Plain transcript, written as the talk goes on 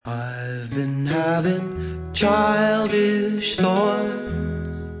I've been having childish thoughts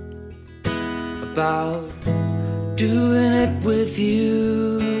about doing it with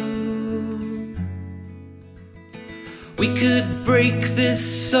you. We could break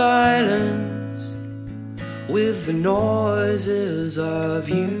this silence with the noises of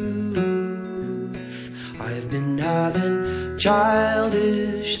youth. I've been having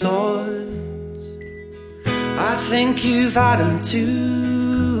childish thoughts. I think you've had them too.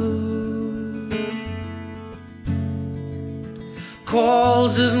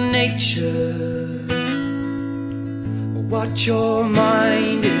 Calls of nature, what your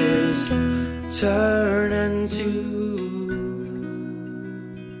mind is turning to.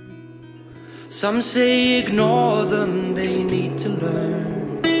 Some say ignore them, they need to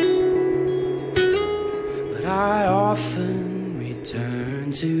learn, but I often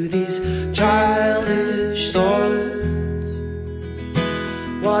return to these childish thoughts.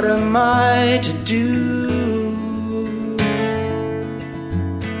 What am I to do?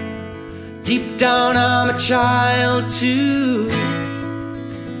 Deep down I'm a child too.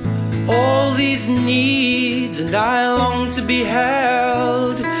 All these needs and I long to be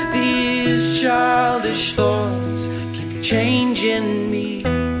held. These childish thoughts keep changing me,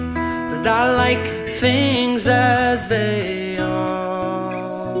 but I like things as they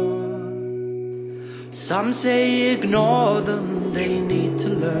are. Some say ignore them, they need to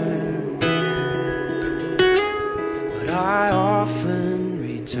learn, but I often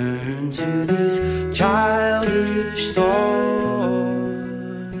return to these childish thoughts.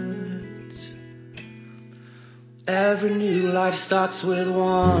 Every new life starts with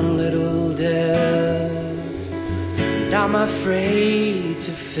one little death, and I'm afraid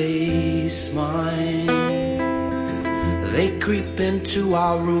to face mine. They creep into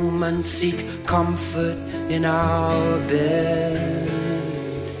our room and seek comfort in our bed.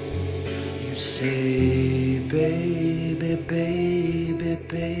 You say, baby, baby,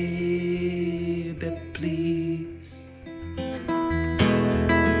 baby, please.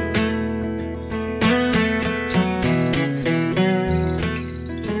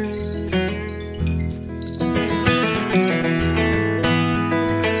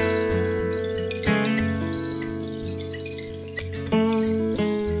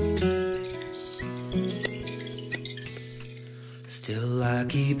 Still I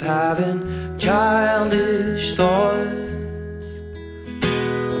keep having childish thoughts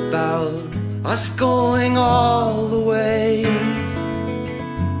about us going all the way.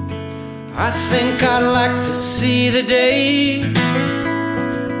 I think I'd like to see the day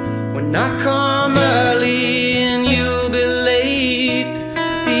when I come early and you'll be late.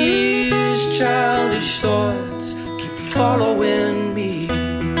 These childish thoughts keep following me,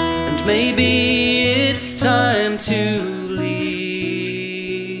 and maybe it's time to lead,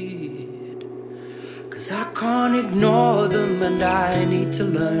 'cause I can't ignore them and I need to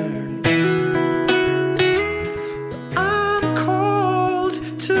learn. I'm called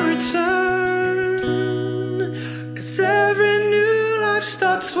to return, 'cause every new life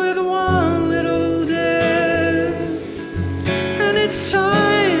starts with one little death. And it's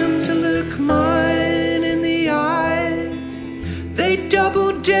time to look mine in the eye. They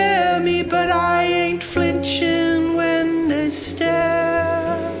double dare me, but I ain't flinching when they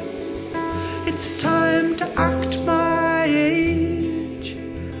stare. It's time to act my age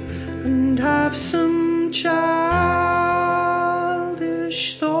and have some child.